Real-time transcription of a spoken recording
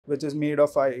which is made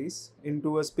of ice,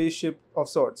 into a spaceship of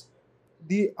sorts.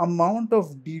 The amount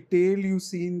of detail you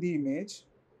see in the image,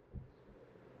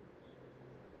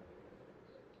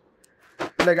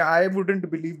 like I wouldn't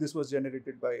believe this was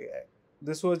generated by AI.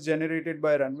 This was generated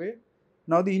by Runway.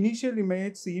 Now the initial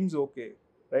image seems okay,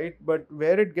 right? But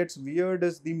where it gets weird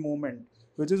is the moment,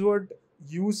 which is what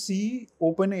you see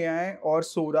OpenAI or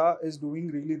SORA is doing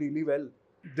really, really well.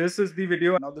 This is the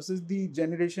video. Now this is the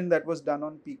generation that was done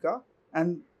on PIKA.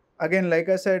 And again, like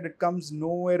I said, it comes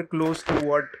nowhere close to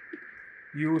what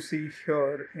you see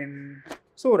here in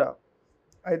SORA.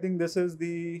 I think this is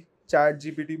the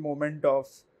ChatGPT moment of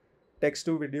text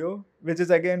to video, which is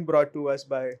again brought to us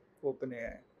by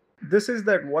OpenAI. This is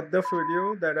that what the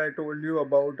video that I told you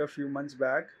about a few months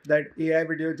back that AI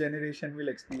video generation will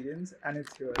experience, and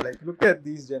it's here. Like, look at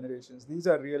these generations. These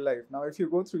are real life. Now, if you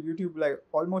go through YouTube, like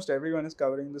almost everyone is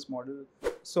covering this model.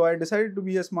 So I decided to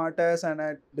be a smartass and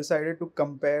I decided to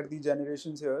compare the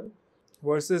generations here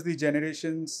versus the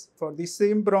generations for the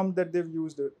same prompt that they've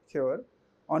used here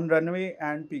on Runway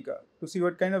and PIKA to see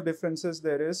what kind of differences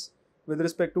there is with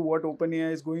respect to what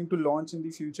OpenAI is going to launch in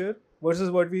the future versus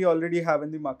what we already have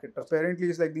in the market. Apparently,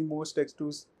 it's like the most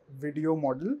text-to video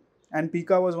model, and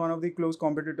PIKA was one of the close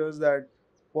competitors that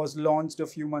was launched a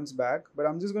few months back. But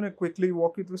I'm just going to quickly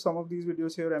walk you through some of these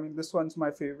videos here. I mean, this one's my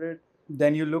favorite.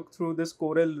 Then you look through this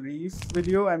coral reef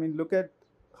video. I mean, look at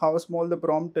how small the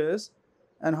prompt is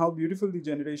and how beautiful the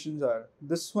generations are.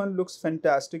 This one looks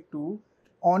fantastic too.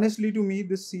 Honestly, to me,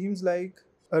 this seems like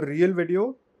a real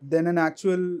video than an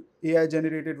actual AI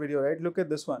generated video, right? Look at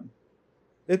this one.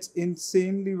 It's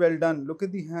insanely well done. Look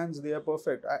at the hands, they are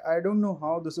perfect. I don't know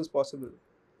how this is possible.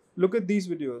 Look at these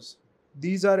videos.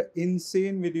 These are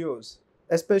insane videos,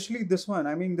 especially this one.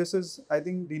 I mean, this is, I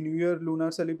think, the New Year lunar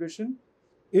celebration.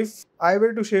 If I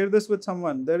were to share this with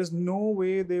someone, there is no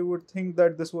way they would think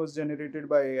that this was generated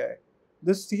by AI.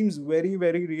 This seems very,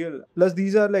 very real. Plus,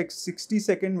 these are like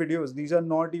 60-second videos. These are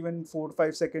not even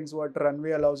 4-5 seconds what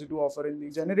Runway allows you to offer in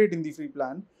the generate in the free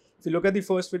plan. If you look at the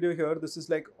first video here, this is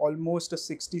like almost a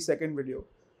 60-second video.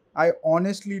 I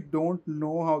honestly don't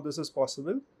know how this is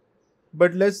possible.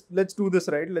 But let's do this,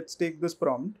 right? Let's take this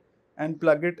prompt and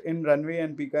plug it in Runway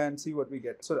and PIKA and see what we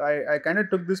get. So I kind of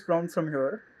took this prompt from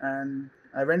here and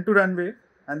I went to Runway,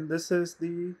 and this is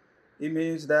the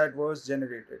image that was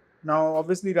generated. Now,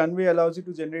 obviously, Runway allows you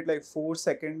to generate like 4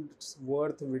 seconds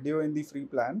worth video in the free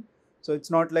plan. So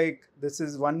it's not like this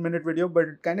is 1 minute video, but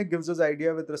it kind of gives us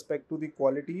idea with respect to the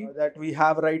quality that we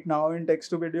have right now in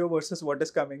text to video versus what is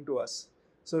coming to us.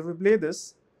 So if we play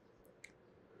this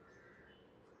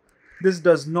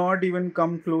does not even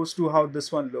come close to how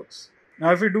this one looks.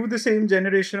 Now, if we do the same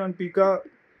generation on PIKA,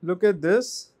 look at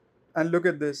this and look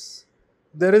at this.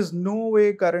 There is no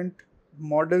way current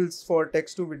models for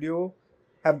text to video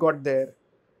have got there.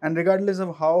 And regardless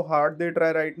of how hard they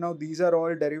try right now, these are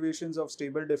all derivations of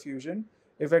stable diffusion.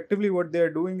 Effectively, what they are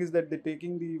doing is that they're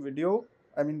taking the video,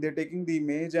 they're taking the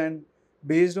image, and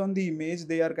based on the image,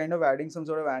 they are kind of adding some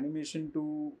sort of animation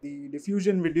to the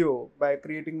diffusion video by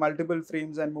creating multiple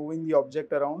frames and moving the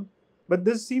object around. But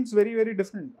this seems very, very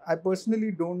different. I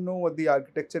personally don't know what the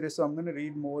architecture is, so I'm going to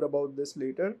read more about this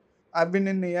later. I've been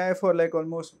in AI for like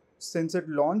almost since it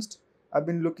launched. I've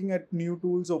been looking at new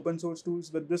tools, open source tools,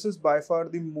 but this is by far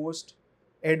the most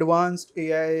advanced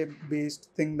AI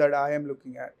based thing that I am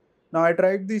looking at. Now, I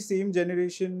tried the same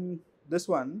generation, this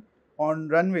one, on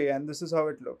Runway, and this is how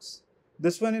it looks.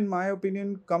 This one, in my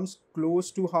opinion, comes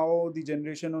close to how the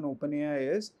generation on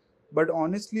OpenAI is. But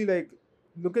honestly, like,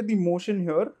 look at the motion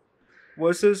here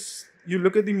versus you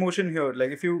look at the motion here.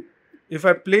 Like, if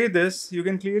I play this, you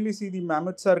can clearly see the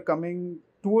mammoths are coming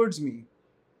towards me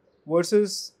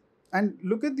versus, and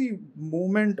look at the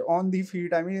movement on the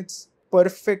feet. I mean, it's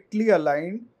perfectly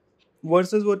aligned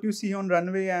versus what you see on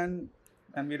Runway, and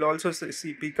we'll also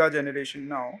see PIKA generation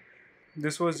now.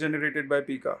 This was generated by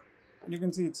PIKA. You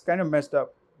can see it's kind of messed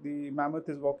up. The mammoth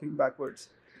is walking backwards.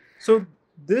 So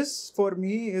this for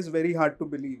me is very hard to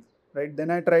believe, right? Then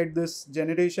I tried this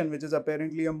generation, which is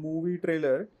apparently a movie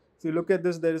trailer. If you look at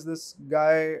this, there is this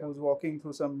guy who's walking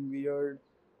through some weird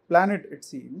planet, it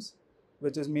seems,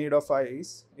 which is made of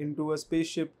ice, into a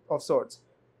spaceship of sorts.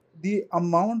 The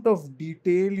amount of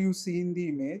detail you see in the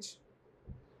image,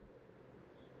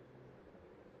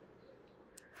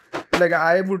 like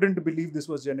I wouldn't believe this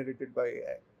was generated by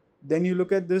AI. Then you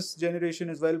look at this generation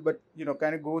as well, but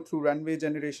kind of go through Runway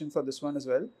generation for this one as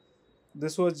well.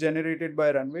 This was generated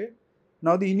by Runway.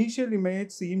 Now the initial image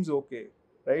seems okay,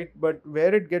 right? But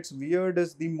where it gets weird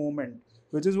is the moment,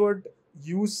 which is what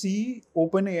you see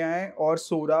OpenAI or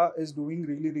SORA is doing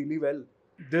really, really well.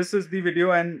 This is the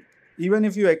video, and even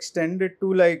if you extend it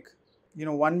to like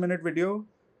 1 minute video,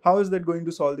 how is that going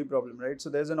to solve the problem, right? So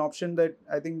there's an option that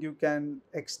I think you can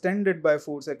extend it by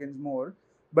 4 seconds more.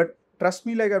 But trust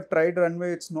me, like I've tried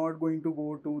Runway, it's not going to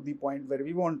go to the point where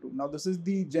we want to. Now, this is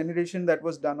the generation that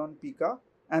was done on PIKA.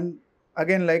 And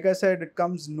again, like I said, it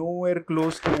comes nowhere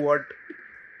close to what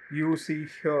you see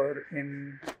here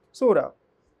in SORA.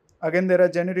 Again, there are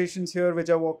generations here which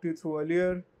I walked you through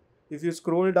earlier. If you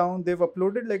scroll down, they've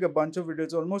uploaded like a bunch of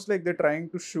videos, almost like they're trying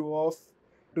to show off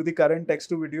to the current text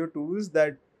to video tools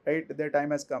that, right, their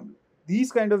time has come.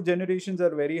 These kind of generations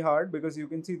are very hard because you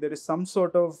can see there is some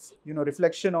sort of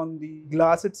reflection on the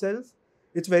glass itself.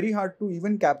 It's very hard to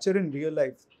even capture in real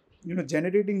life.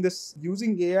 Generating this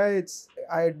using AI,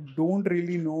 I don't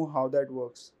really know how that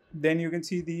works. Then you can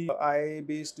see the AI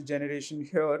based generation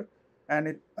here, and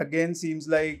it again seems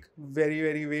like very,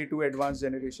 very way too advanced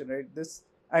generation, right? This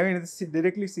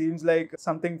directly seems like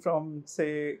something from,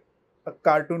 say, a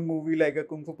cartoon movie like a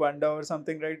Kung Fu Panda or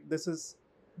something, right?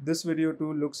 This video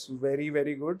too looks very,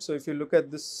 very good. So if you look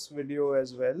at this video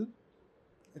as well,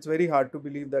 it's very hard to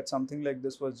believe that something like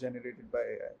this was generated by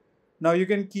AI. Now you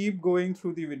can keep going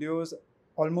through the videos.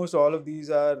 Almost all of these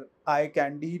are eye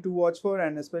candy to watch for,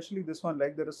 and especially this one,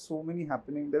 like there are so many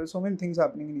happening. There are so many things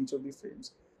happening in each of the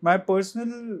frames. My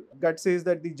personal gut says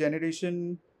that the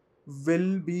generation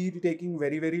will be taking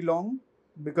very, very long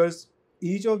because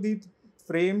each of the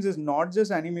frames is not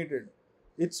just animated.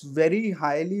 It's very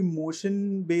highly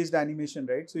motion based animation,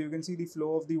 right? So you can see the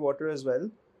flow of the water as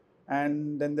well.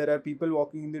 And then there are people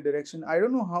walking in the direction. I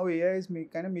don't know how AI is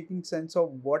kind of making sense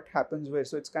of what happens where.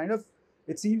 So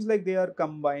it seems like they are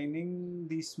combining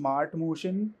the smart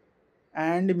motion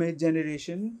and image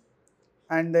generation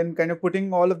and then kind of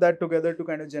putting all of that together to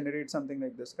kind of generate something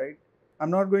like this, right? I'm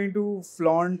not going to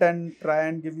flaunt and try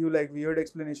and give you like weird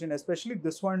explanation, especially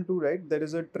this one too, right? There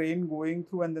is a train going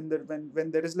through, and then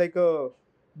when there is like a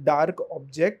dark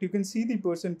object, you can see the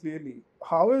person clearly.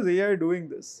 How is AI doing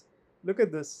this? Look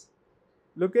at this.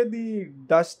 Look at the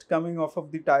dust coming off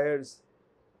of the tires.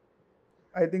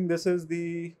 I think this is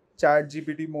the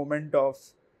ChatGPT moment of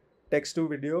text to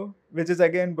video, which is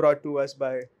again brought to us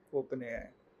by OpenAI.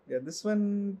 Yeah, this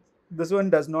one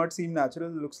does not seem natural.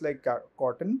 It looks like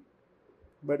cotton,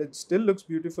 but it still looks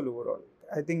beautiful overall.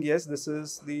 I think yes, this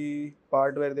is the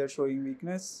part where they're showing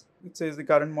weakness. It says the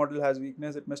current model has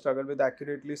weakness. It may struggle with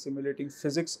accurately simulating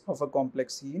physics of a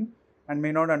complex scene and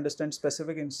may not understand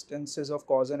specific instances of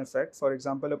cause and effect. For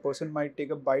example, a person might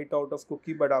take a bite out of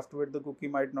cookie, but afterward the cookie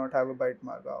might not have a bite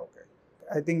mark. Okay.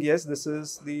 I think yes, this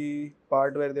is the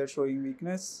part where they're showing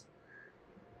weakness.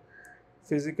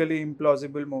 Physically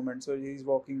implausible moment. So he's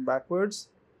walking backwards,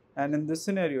 and in this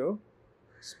scenario,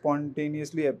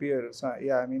 spontaneously appears.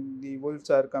 The wolves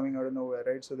are coming out of nowhere,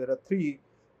 right? So there are three,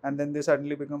 and then they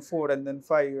suddenly become four, and then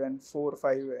five, and four,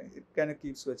 five. It kind of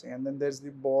keeps switching, and then there's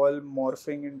the ball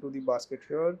morphing into the basket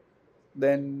here.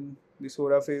 Then the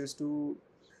Sora fails to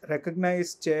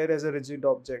recognize chair as a rigid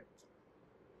object.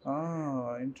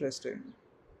 Ah, interesting.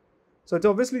 So it's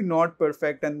obviously not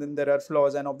perfect, and then there are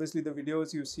flaws, and obviously the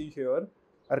videos you see here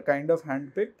are kind of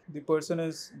handpicked. The person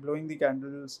is blowing the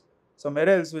candles somewhere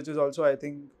else, which is also, I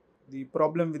think, the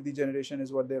problem with the generation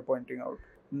is what they're pointing out.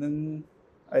 And then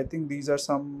I think these are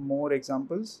some more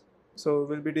examples. So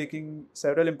we'll be taking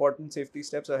several important safety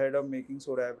steps ahead of making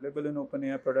Sora available in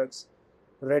OpenAI products.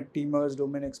 Red teamers,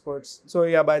 domain experts. So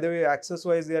yeah, by the way,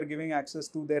 access-wise, they are giving access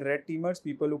to their red teamers,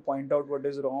 people who point out what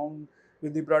is wrong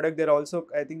with the product. They're also,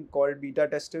 I think, called beta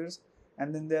testers.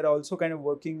 And then they're also kind of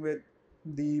working with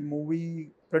the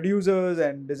movie producers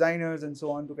and designers and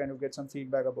so on to kind of get some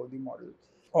feedback about the model.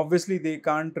 Obviously, they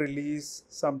can't release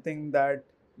something that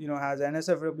has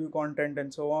NSFW content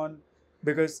and so on,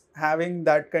 because having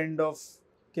that kind of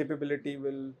capability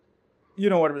will,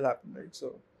 what will happen, right?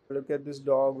 So look at this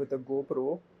dog with a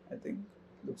GoPro. I think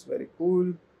looks very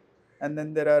cool. And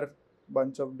then there are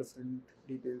bunch of different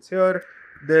details here.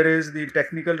 There is the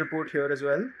technical report here as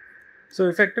well. So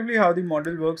effectively how the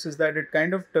model works is that it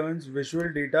kind of turns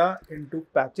visual data into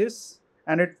patches,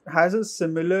 and it has a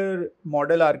similar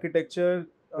model architecture,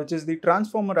 which is the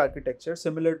transformer architecture,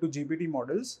 similar to GPT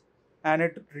models. And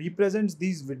it represents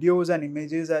these videos and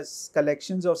images as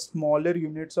collections of smaller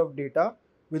units of data,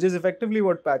 which is effectively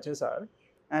what patches are,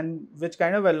 and which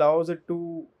kind of allows it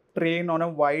to train on a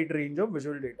wide range of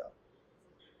visual data.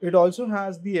 It also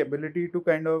has the ability to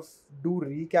kind of do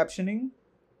recaptioning,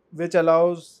 which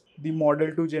allows the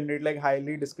model to generate like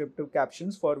highly descriptive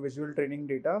captions for visual training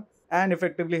data and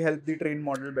effectively help the trained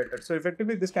model better. So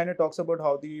effectively this kind of talks about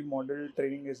how the model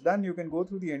training is done. You can go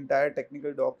through the entire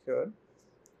technical doc here.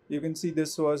 you can see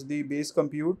this was the base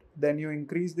compute, then you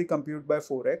increase the compute by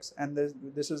 4x, and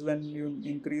this is when you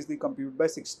increase the compute by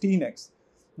 16x.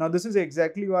 Now this is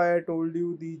exactly why I told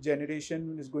you the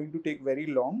generation is going to take very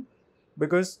long,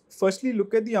 because firstly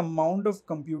look at the amount of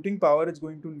computing power it's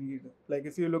going to need. Like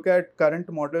if you look at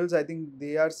current models, I think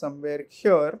they are somewhere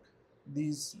here,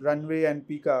 these Runway and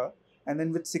PIKA, and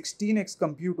then with 16x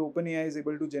compute, OpenAI is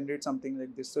able to generate something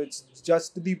like this. So it's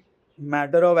just the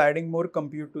matter of adding more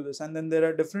compute to this, and then there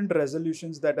are different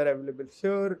resolutions that are available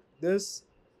here. This,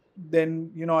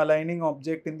 then aligning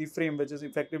object in the frame, which is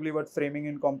effectively what framing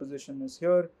and composition is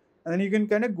here. And then you can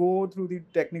kind of go through the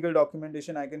technical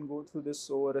documentation. I can go through this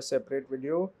over a separate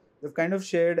video. They've kind of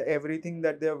shared everything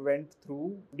that they went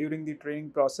through during the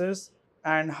training process,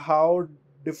 and how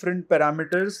different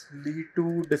parameters lead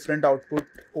to different output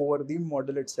over the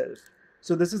model itself.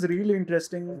 So this is really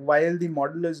interesting. While the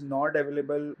model is not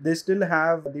available, they still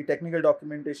have the technical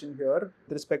documentation here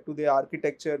with respect to the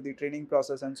architecture, the training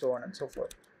process, and so on and so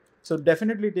forth. So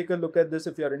definitely take a look at this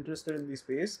if you're interested in the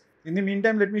space. In the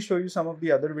meantime, let me show you some of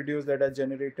the other videos that are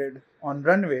generated on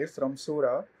Runway from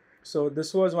SORA. So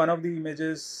this was one of the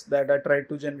images that I tried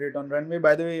to generate on Runway.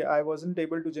 By the way, I wasn't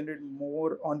able to generate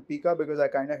more on PIKA because I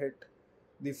kind of hit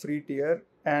the free tier.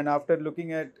 And after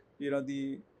looking at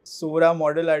the SORA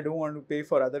model, I don't want to pay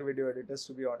for other video editors,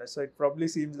 to be honest. So it probably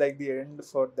seems like the end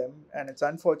for them, and it's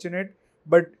unfortunate.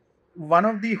 But one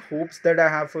of the hopes that I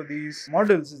have for these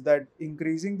models is that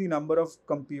increasing the number of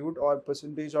compute or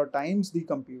percentage or times the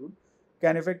compute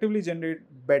can effectively generate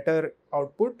better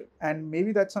output. And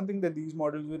maybe that's something that these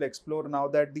models will explore now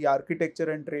that the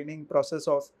architecture and training process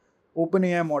of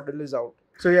OpenAI model is out.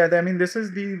 So yeah, I mean, this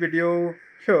is the video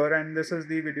here and this is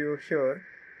the video here.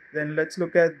 Then let's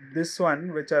look at this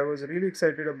one, which I was really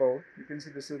excited about. You can see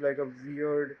this is like a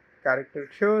weird character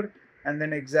here, and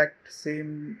then exact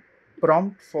same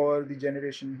prompt for the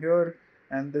generation here,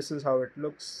 and this is how it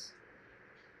looks.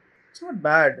 It's not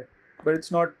bad, but it's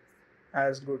not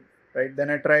as good, right? Then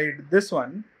I tried this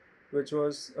one, which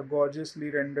was a gorgeously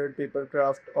rendered paper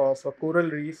craft of a coral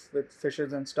reef with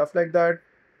fishes and stuff like that.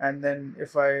 And then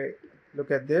if I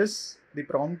look at this, the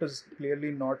prompt is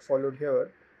clearly not followed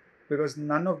here, because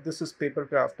none of this is paper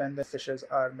craft and the fishes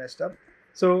are messed up.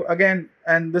 So again,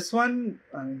 and this one,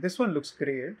 I mean, this one looks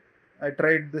great. I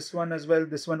tried this one as well.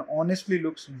 This one honestly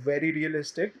looks very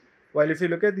realistic. While if you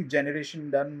look at the generation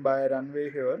done by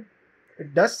Runway here,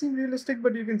 it does seem realistic,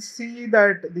 but you can see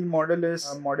that the model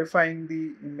is modifying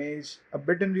the image a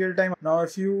bit in real time. Now,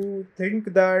 if you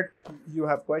think that you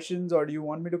have questions or do you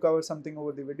want me to cover something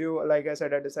over the video, like I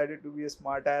said, I decided to be a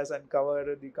smart ass and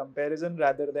cover the comparison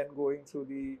rather than going through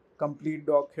the complete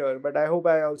doc here. But I hope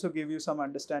I also gave you some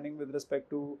understanding with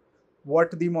respect to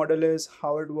what the model is,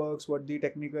 how it works, what the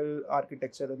technical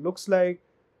architecture looks like,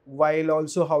 while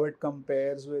also how it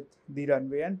compares with the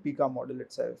Runway and PIKA model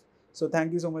itself. So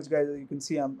thank you so much, guys. You can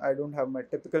see I don't have my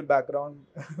typical background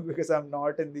because I'm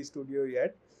not in the studio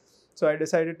yet. So I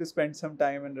decided to spend some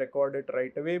time and record it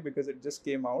right away because it just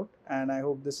came out. And I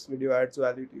hope this video adds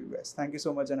value to you guys. Thank you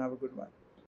so much and have a good one.